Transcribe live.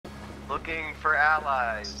Looking for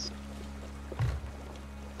allies.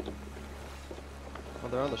 Oh,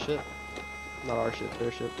 they're on the ship. Not our ship,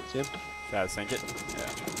 their ship. See him? Should I sink it? Yeah.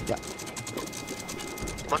 Yeah.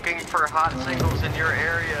 Looking for hot singles in your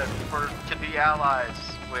area to be allies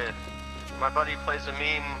with. My buddy plays a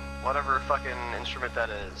mean, whatever fucking instrument that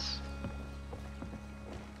is.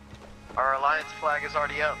 Our alliance flag is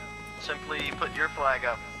already up. Simply put your flag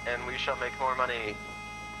up, and we shall make more money.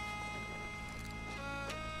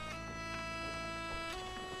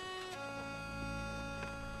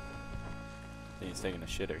 I think he's taking a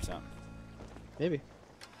shit or something. Maybe.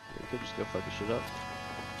 We could just go fuck his shit up.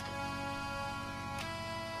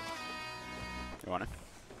 You want it?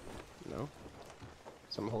 No.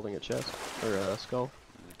 Someone holding a chest. Or a skull.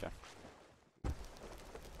 Okay.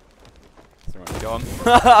 Someone kill him.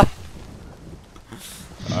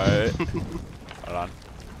 Alright. Hold on.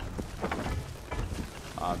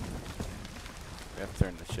 We have to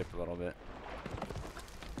turn the ship a little bit.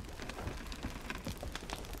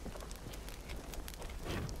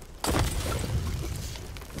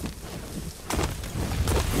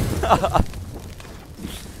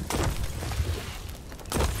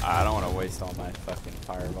 I don't want to waste all my fucking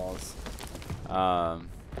fireballs.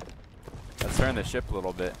 Let's turn the ship a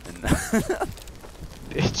little bit and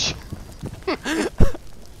Bitch.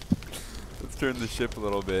 let's turn the ship a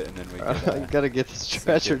little bit and then we I can, gotta get this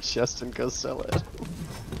treasure chest and go sell it.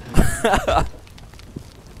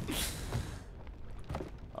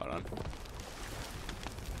 Hold on.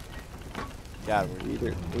 God,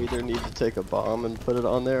 We either need to take a bomb and put it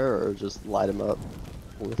on there, or just light them up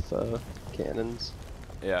with cannons.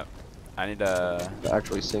 yeah. I need to To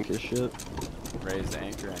actually sink his ship. raise the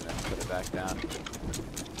anchor and then put it back down.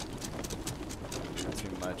 Not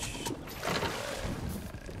too much.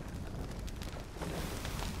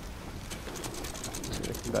 He's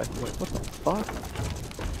gonna come back and be like, what the fuck?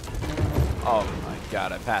 Oh my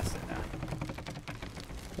god, I passed it now.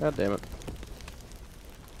 God damn it.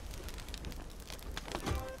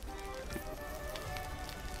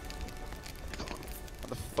 What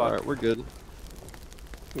the fuck? Alright, we're good.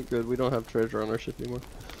 We're good. We don't have treasure on our ship anymore.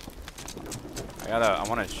 I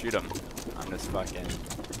wanna shoot him. I'm just fucking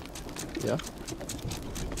Yeah?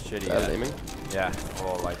 shitty Bad at aiming? Yeah,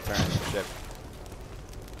 we'll like turn the ship.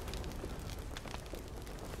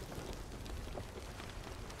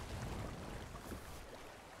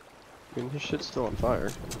 I mean, his shit's still on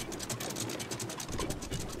fire.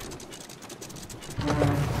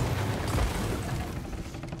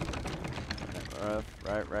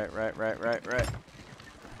 Right.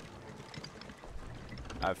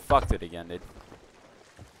 I fucked it again, dude.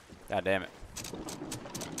 God damn it.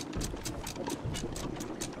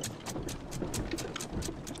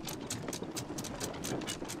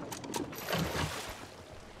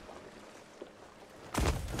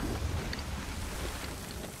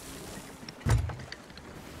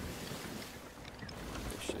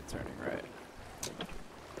 This shit turning right.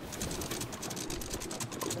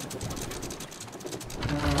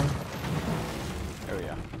 There we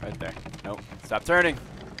go. Right there. Nope. Stop turning.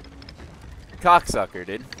 Cocksucker,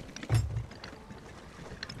 dude.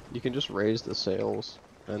 You can just raise the sails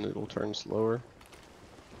and it'll turn slower.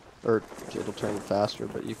 Or it'll turn faster,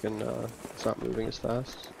 but you can, it's not moving as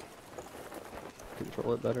fast.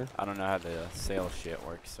 Control it better. I don't know how the sail shit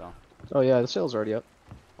works, so. Oh yeah, the sail's already up.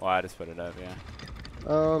 Well, I just put it up, yeah.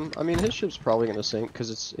 I mean, his ship's probably gonna sink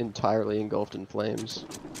because it's entirely engulfed in flames.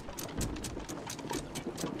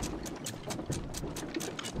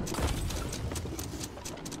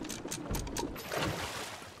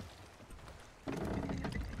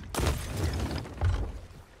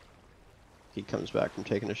 He comes back from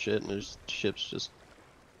taking a shit and his ship's just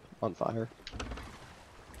on fire.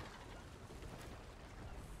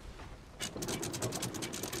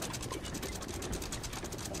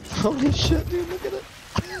 Holy shit, dude, look at it.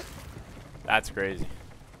 That's crazy.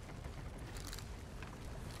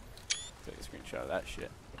 Take a screenshot of that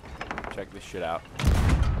shit. Check this shit out.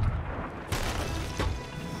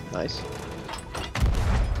 Nice.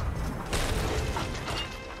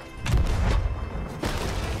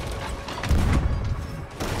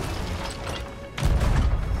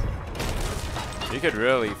 You could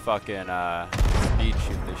really fucking speed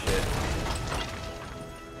shoot this shit.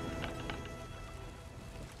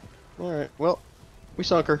 Alright, well, we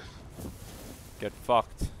sunk her. Get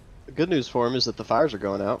fucked. The good news for him is that the fires are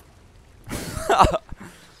going out.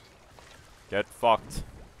 Get fucked.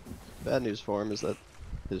 Bad news for him is that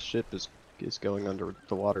his ship is going under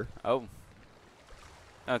the water. Oh.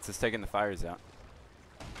 No, it's just taking the fires out.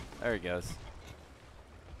 There he goes.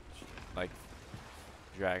 Like,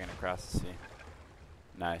 dragging across the sea.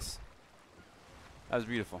 Nice. That was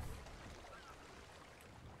beautiful.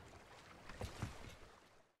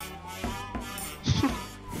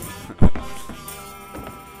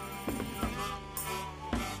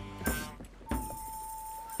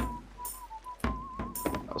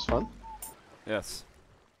 Yes.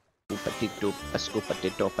 Got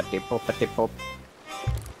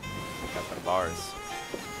Got the bars.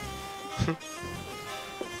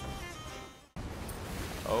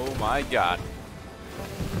 Oh my god.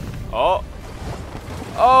 Oh!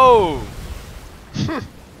 Oh!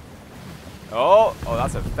 Oh! Oh,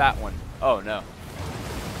 that's a fat one. Oh no.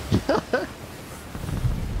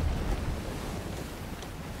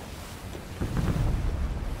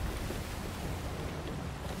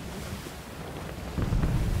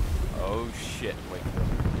 Oh shit. Wait.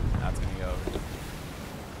 That's gonna go.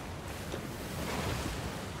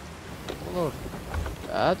 Look,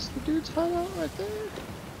 that's the dude's hideout right there?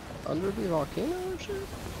 Under the volcano or shit?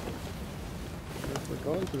 If we're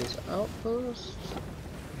going to this outpost...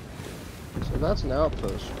 So that's an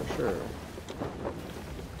outpost for sure.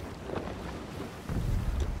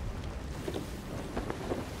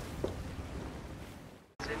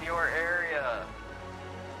 It's in your area.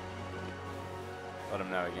 Let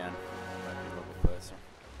him know again. Might be a little bit closer.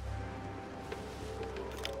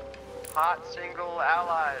 Hot single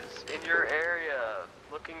allies in your area.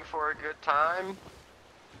 Looking for a good time?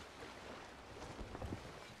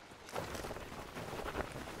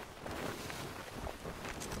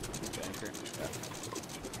 Banker. Yeah.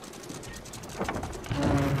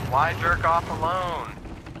 Why jerk off alone?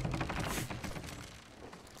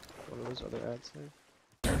 What do those other ads say?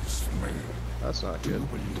 That's not good.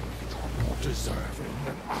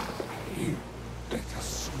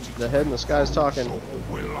 The head in the sky's talking.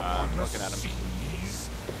 I'm looking at him.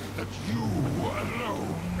 That you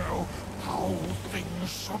alone know how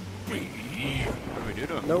things should be. What do we do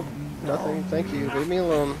to him? Nope, nothing. Thank you. Leave me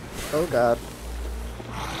alone. Oh god.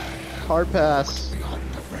 Hard pass. Beyond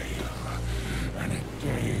the veil, and it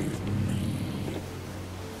gave me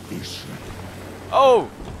vision. Oh!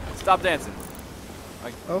 Stop dancing.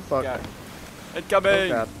 Like, Oh fuck. God. Oh Incoming!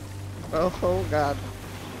 god. Oh god.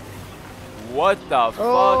 What the fuck?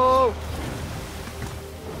 Oh!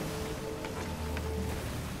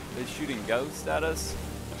 They shooting ghosts at us?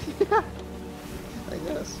 I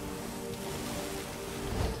guess.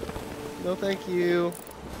 No thank you.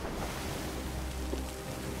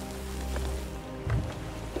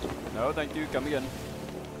 No, thank you. Come again.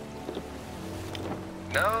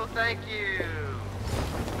 No, thank you.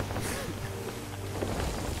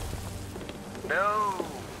 No,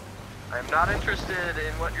 I'm not interested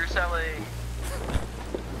in what you're selling.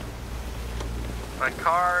 My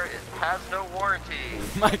car has no warranty.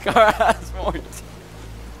 My car has warranty.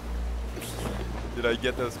 Did I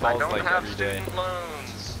get those I calls don't like have every day? student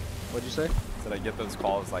loans. What'd you say? Did I get those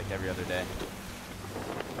calls like every other day?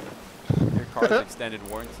 Your car's extended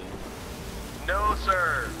warranty. No,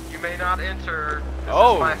 sir. You may not enter. This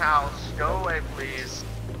Oh. is my house. Go away, please.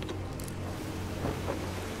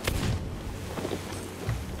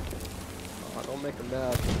 Oh, don't make him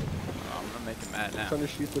mad. Oh, I'm gonna make him mad now. Trying to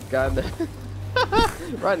shoot the guy in the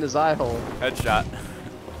right in his eye hole. Headshot.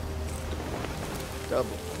 Double.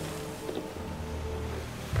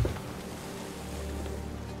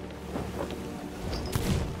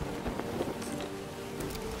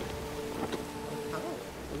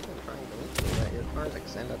 Your car's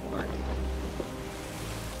extended warranty.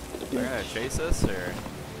 They're gonna chase us or?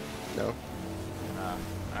 No.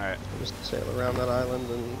 Alright. Just sail around that island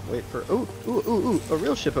and wait for. Ooh! A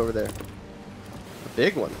real ship over there. A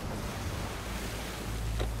big one.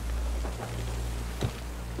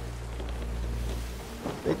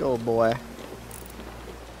 Big old boy.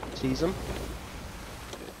 Tease him.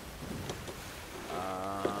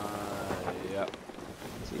 Yep.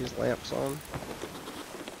 See his lamps on.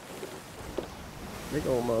 Big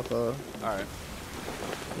old mofo. Alright.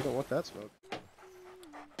 You don't want that smoke.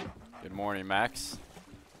 Good morning, Max.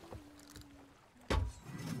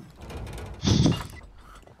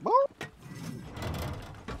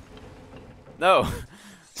 No!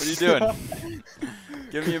 What are you doing?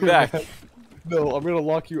 Give me him back. No, I'm gonna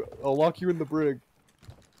lock you. I'll lock you in the brig.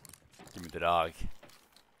 Give me the dog.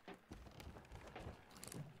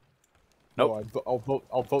 No, Nope.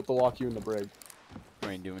 I'll vote to lock you in the brig. We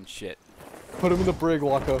ain't doing shit. Put him in the brig,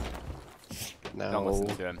 Waka. No. Don't listen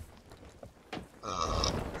to him.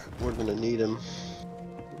 We're gonna need him.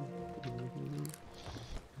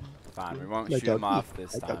 Fine, we won't My shoot him doggy. off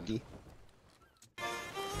this My time. doggy.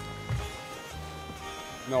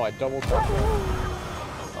 No, I double tapped him.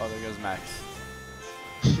 Oh, there goes Max.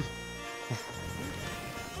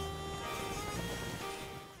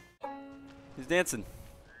 He's dancing.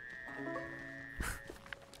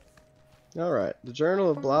 Alright, the Journal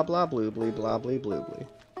of Blah Blah Blue Blee Blah Blee Blue Blee.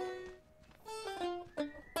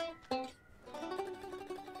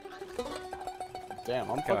 Damn,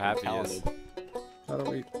 I'm Look how fucking happy he is. talented. How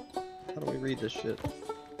do we... How do we read this shit?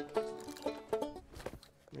 I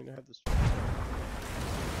mean, I have this.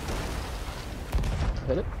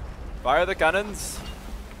 Hit it. Fire the cannons.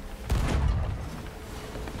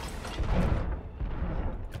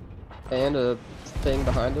 And a thing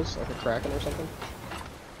behind us, like a kraken or something.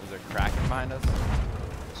 Is there a kraken behind us?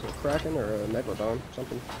 So a kraken or a megalodon,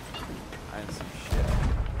 something. I didn't see shit.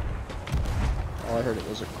 All I heard it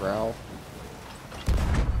was a growl.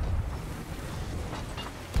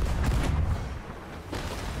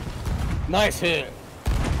 Nice hit.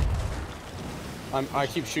 I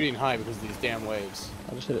keep shooting high because of these damn waves.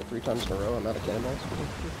 I just hit it 3 times in a row. I'm out of cannonballs.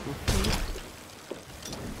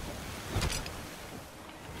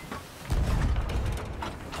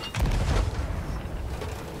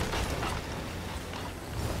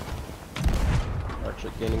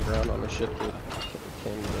 Actually gaining ground on the ship that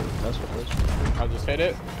came to mess with us. I just hit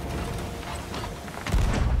it.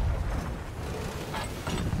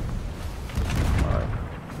 Alright.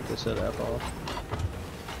 I think they said F off.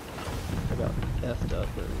 I got F'd up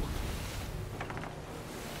and...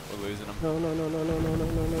 We're losing them. No, no, no, no, no, no, no,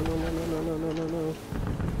 no, no, no, no, no, no, no, no, no.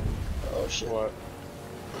 Oh shit. What?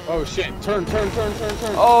 Oh shit. Turn.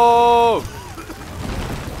 Oh!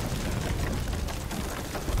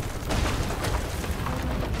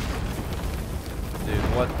 Dude,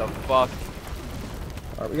 what the fuck?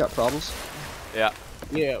 Alright, we got problems. Yeah.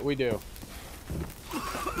 Yeah, we do.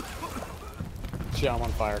 Shit, I'm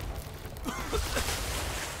on fire.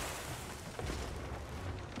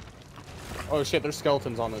 Oh shit, there's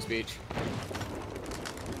skeletons on this beach.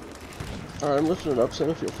 Alright, I'm lifting it up, Sam,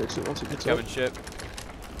 if you'll fix it once it gets up. Coming ship.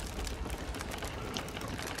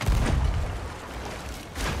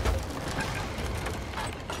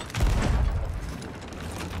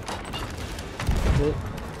 Hit.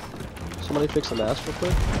 Somebody fix the mast real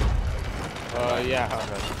quick. Yeah.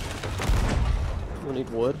 We need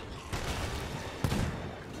wood.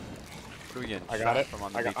 What are we getting? I got it. From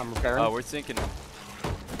on the beach? I'm repairing. Oh, we're sinking.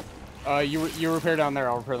 You repair down there,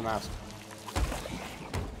 I'll repair the mast.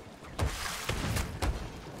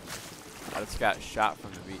 I just got shot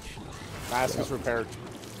from the beach. Mast is repaired.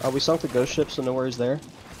 We sunk the ghost ship, so no worries there.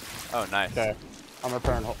 Oh, nice. Okay. I'm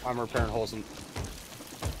repairing holes in.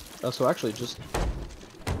 So actually just...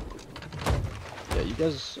 Yeah, you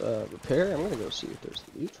guys repair. I'm gonna go see if there's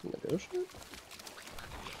loot from the ghost ship.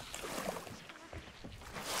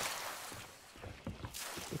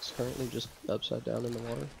 It's currently just upside down in the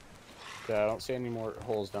water. Yeah, I don't see any more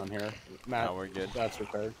holes down here. Matt, No, we're good. That's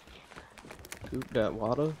repaired. Scoop that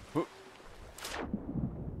water.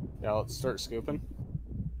 Yeah, let's start scooping.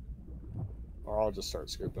 Or I'll just start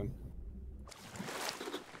scooping.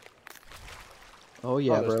 Oh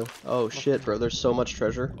yeah, Oh, bro. Oh shit, bro. There's so much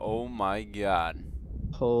treasure. Oh my god.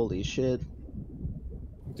 Holy shit.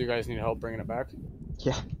 Do you guys need help bringing it back?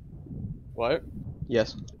 Yeah. What?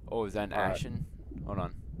 Yes. Oh, is that an Alright. action? Hold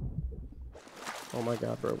on. Oh my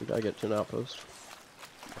god, bro. We gotta get to an outpost.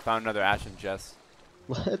 I found another ashen chest.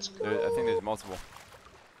 Let's go. I think there's multiple.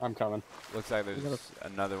 I'm coming. Looks like there's gotta-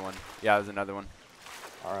 another one. Yeah, there's another one.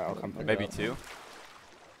 Alright, I'll come pick Maybe it up. 2.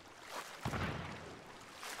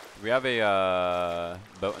 Do we have a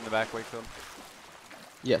boat in the back, Wakefield?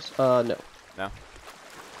 Yes. No. No?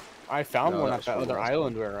 I found No, one that at was that from other last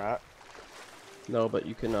island we were at. No, but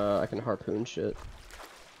you can. I can harpoon shit.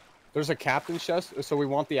 There's a captain's chest, so we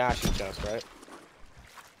want the ashen chest, right?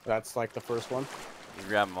 That's like the first one. You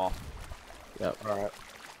grab them all. Yep. Alright.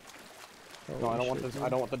 No, I don't want this. I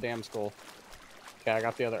don't want the damn skull. Okay, I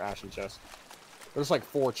got the other ashen chest. There's like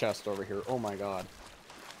 4 chests over here. Oh my god.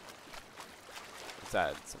 It's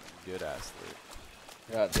had some good ass loot.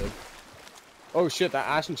 Yeah, it did. Oh shit, that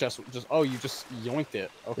ashen chest just. Oh, you just yoinked it.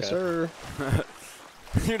 Okay. Yes, sir.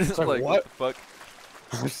 You're just like, like, what? what the fuck?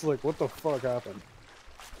 I was like, what the fuck happened?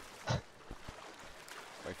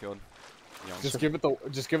 Wakefield? You know, Just give it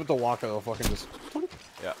the walk. It'll fucking just.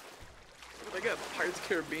 yeah. They got Pirates of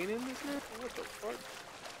the Caribbean in this now? What the fuck?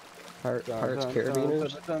 Pirates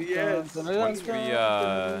Carabiners. Yes. Once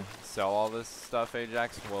we sell all this stuff,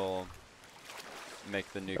 Ajax, we'll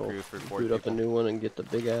make the new Oh, crew for 4 boot people. up a new one and get the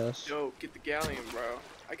big ass. Yo, get the galleon, bro.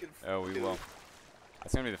 I can. Oh, we do will. it.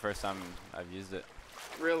 That's gonna be the first time I've used it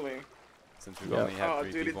Really? since we've Yeah. only had Oh,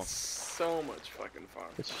 3 dude, people. it's so much fucking fun.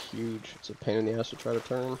 It's huge. It's a pain in the ass to try to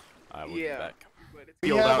turn. I will be Yeah. back. But it's We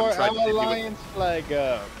Peeled have out and our tried to hit me with- alliance flag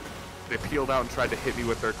up. They peeled out and tried to hit me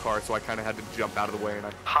with their car, so I kind of had to jump out of the way, and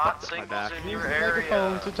I Hot fucked up my singles back. in Use your the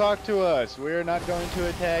microphone area. to talk to us. We're not going to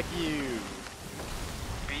attack you.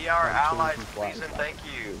 Be our I'm allies, changing please flags. and thank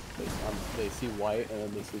you. They see white and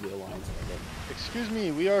then they see the alliance. Excuse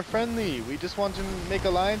me, we are friendly. We just want to make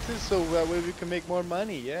alliances so that way we can make more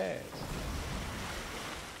money. Yes.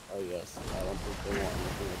 Oh yes, I don't think they want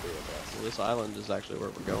anything to do with Well, this island is actually where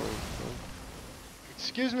we're going. So.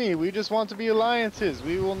 Excuse me, we just want to be alliances.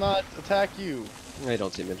 We will not attack you. They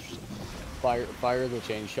don't seem interested. us. Fire the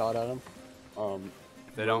chain shot at them.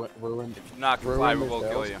 If they don't, ruin, if you not comply, we ruin will their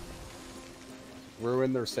kill sails. you.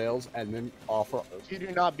 ruin their sails, and then offer. If you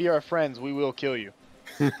do not be our friends, we will kill you.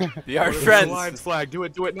 Be our What is the friends. alliance flag. Do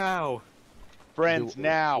it now. Friends,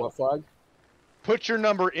 now. What flag? Put your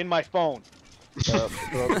number in my phone.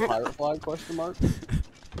 The pirate flag? Question mark.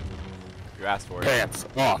 You asked for it. Pants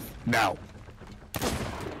off now.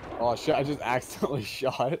 Oh shit! I just accidentally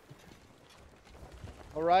shot.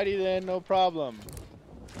 Alrighty then, no problem.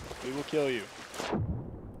 We will kill you.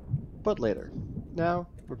 But later. Now,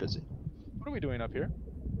 we're busy. What are we doing up here?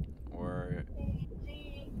 We're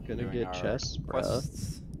Gonna doing get our chests, bruh.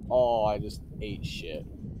 quests. Oh, I just ate shit.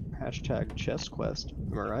 Hashtag chest quest.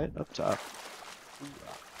 Am I right? Up top.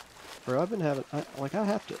 Bro, I've been having,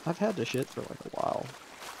 I've had this shit for like a while,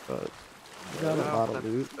 but we got a lot of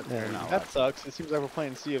loot, and enough. That sucks. It seems like we're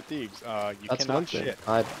playing Sea of Thieves. You that's cannot one thing. shit.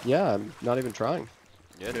 Yeah, I'm not even trying.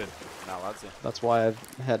 Good. Not allowed to. That's why I've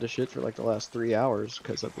had to shit for like the last 3 hours,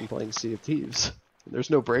 because I've been playing Sea of Thieves. There's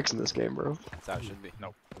no breaks in this game, bro. That's how it should be.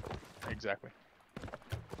 Exactly.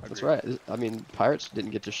 That's Agreed. right. I mean, pirates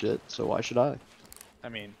didn't get to shit, so why should I? I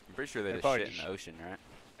mean, I'm pretty sure they They just probably shit in the ocean, right?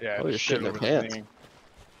 yeah. Oh, you're just shitting shit their over the pants. thing.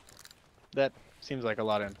 That seems like a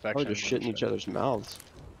lot of infections. Probably just shit in each other's mouths.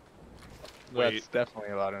 That's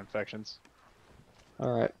definitely a lot of infections.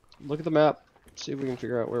 Alright, look at the map. See if we can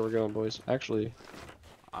figure out where we're going, boys. Actually,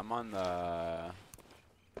 I'm on the.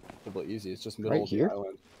 Double easy. It's just middle Right of here? the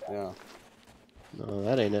island. Yeah. no,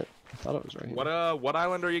 that ain't it. I thought it was right here. What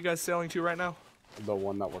island are you guys sailing to right now? The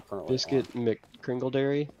one that we're currently Biscuit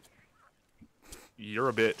McCringledary. You're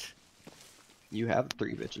a bitch. You have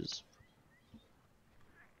 3 bitches.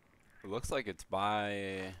 It looks like it's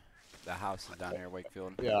by the houses down here,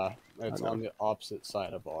 Wakefield. on. Yeah, it's I know. on the opposite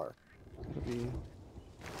side of our. Could be.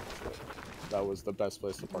 That was the best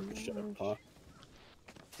place to park the ship, huh?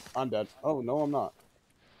 I'm dead. Oh no, I'm not.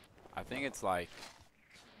 I think it's like.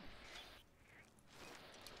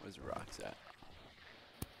 Where's the rocks at?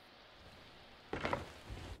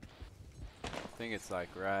 I think it's like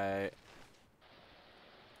right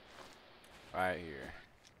here.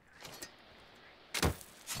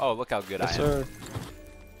 Oh, look how good Yes, I am. sir.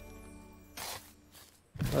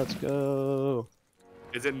 Let's go.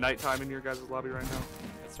 Is it nighttime in your guys' lobby right now?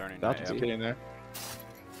 It's turning About night. to Yep. be. Get in there.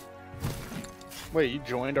 Wait, you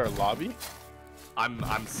joined our lobby? I'm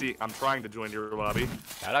trying to join your lobby.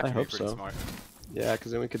 That'd actually be hope pretty so. smart. Yeah,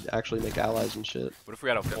 because then we could actually make allies and shit. What if we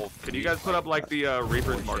had a full? Could you guys put up like the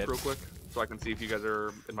Reaper's Holy mark shit. real quick, so I can see if you guys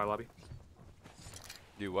are in my lobby?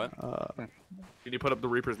 Do what? Can you put up the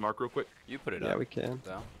Reaper's mark real quick? You put it Yeah, up. we can.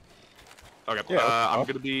 So. Okay. Yeah, I'm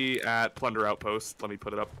gonna be at Plunder Outpost. Let me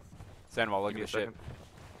put it up. Sandwall, look Give me at a the ship.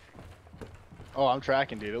 second. Oh, I'm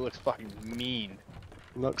tracking, dude. It looks fucking mean.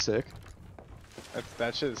 Look sick.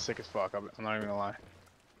 That shit is sick as fuck. I'm not even gonna lie.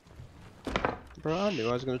 Bro, I knew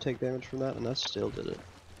I was gonna take damage from that, and I still did it.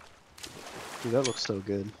 Dude, that looks so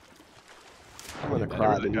good. I'm gonna That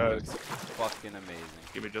cry, really dude. does. looks fucking amazing.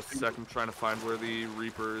 Give me just a second. I'm trying to find where the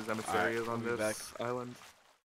Reaper's emissary Alright, is on we'll be this island.